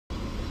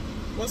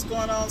What's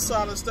going on,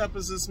 Solid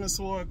Steppers? It's Miss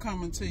Ward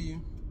coming to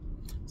you.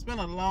 It's been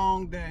a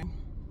long day,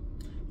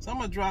 so I'm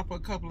gonna drop a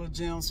couple of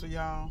gems for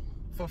y'all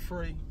for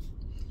free.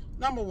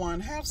 Number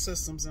one, have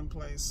systems in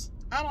place.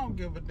 I don't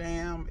give a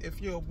damn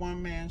if you're a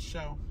one-man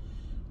show.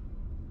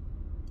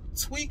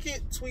 Tweak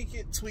it, tweak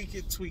it, tweak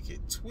it, tweak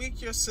it.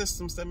 Tweak your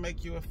systems that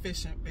make you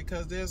efficient,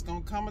 because there's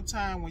gonna come a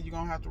time when you're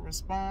gonna have to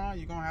respond,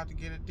 you're gonna have to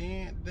get it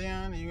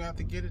done, and you have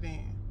to get it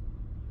in.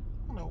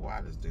 I don't know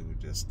why this dude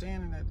just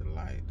standing at the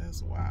light.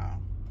 That's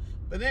wild.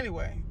 But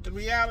anyway, the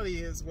reality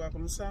is,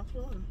 welcome to South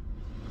Florida.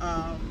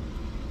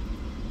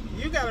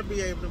 You gotta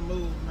be able to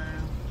move,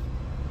 man.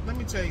 Let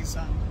me tell you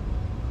something.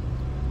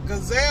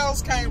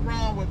 Gazelles can't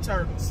run with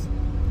turtles.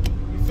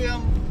 You feel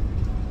me?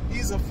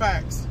 These are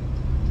facts.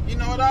 You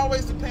know, it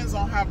always depends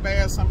on how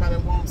bad somebody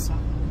wants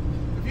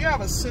something. If you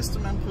have a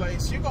system in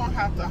place, you're gonna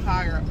have to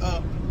hire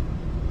up.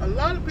 A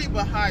lot of people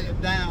hire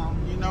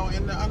down, you know,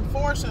 and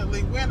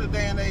unfortunately, we're in a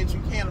day and age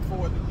you can't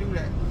afford to do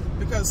that,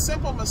 because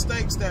simple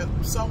mistakes that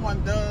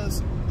someone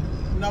does,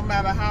 no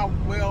matter how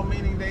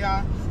well-meaning they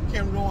are,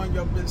 can ruin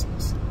your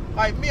business.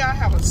 Like me, I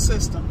have a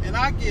system, and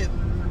I get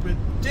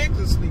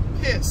ridiculously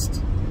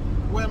pissed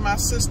when my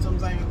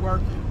systems ain't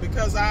working,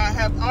 because I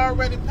have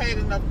already paid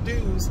enough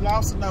dues,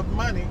 lost enough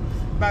money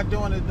by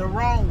doing it the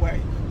wrong way,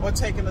 or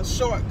taking a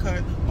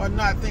shortcut, or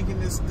not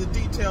thinking the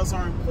details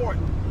are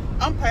important.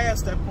 I'm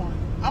past that point.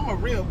 I'm a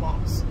real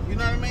boss. You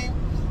know what I mean?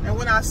 And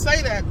when I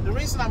say that, the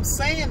reason I'm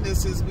saying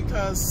this is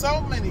because so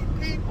many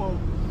people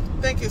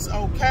think it's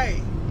okay.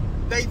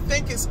 They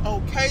think it's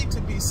okay to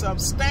be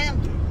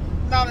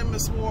substandard, not in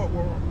Miss Ward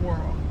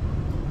world.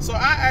 So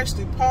I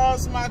actually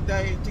pause my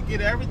day to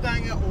get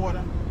everything in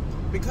order,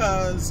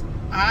 because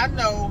I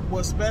know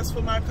what's best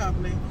for my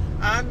company.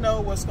 I know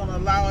what's going to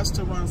allow us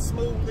to run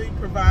smoothly,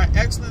 provide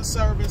excellent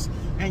service,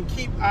 and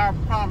keep our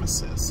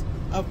promises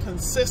of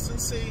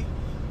consistency,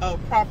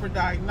 of proper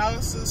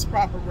diagnosis,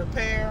 proper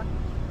repair,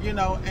 you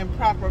know, and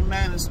proper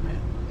management.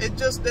 It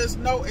just, there's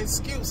no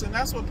excuse, and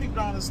that's what people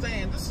don't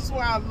understand. This is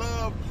why I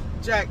love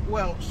Jack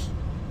Welch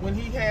when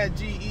he had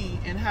GE,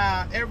 and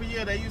how every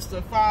year they used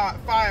to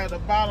fire the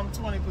bottom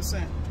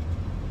 20%.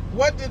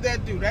 What did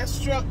that do? That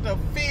struck the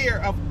fear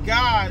of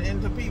God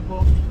into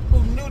people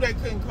who knew they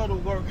couldn't go to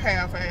work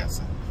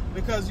half-assing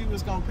because you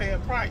was going to pay a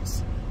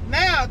price.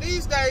 Now,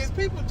 these days,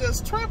 people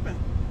just tripping.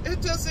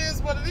 It just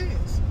is what it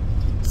is.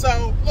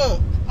 So,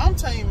 look, I'm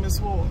telling you, Miss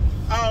Ward,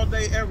 all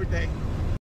day, every day.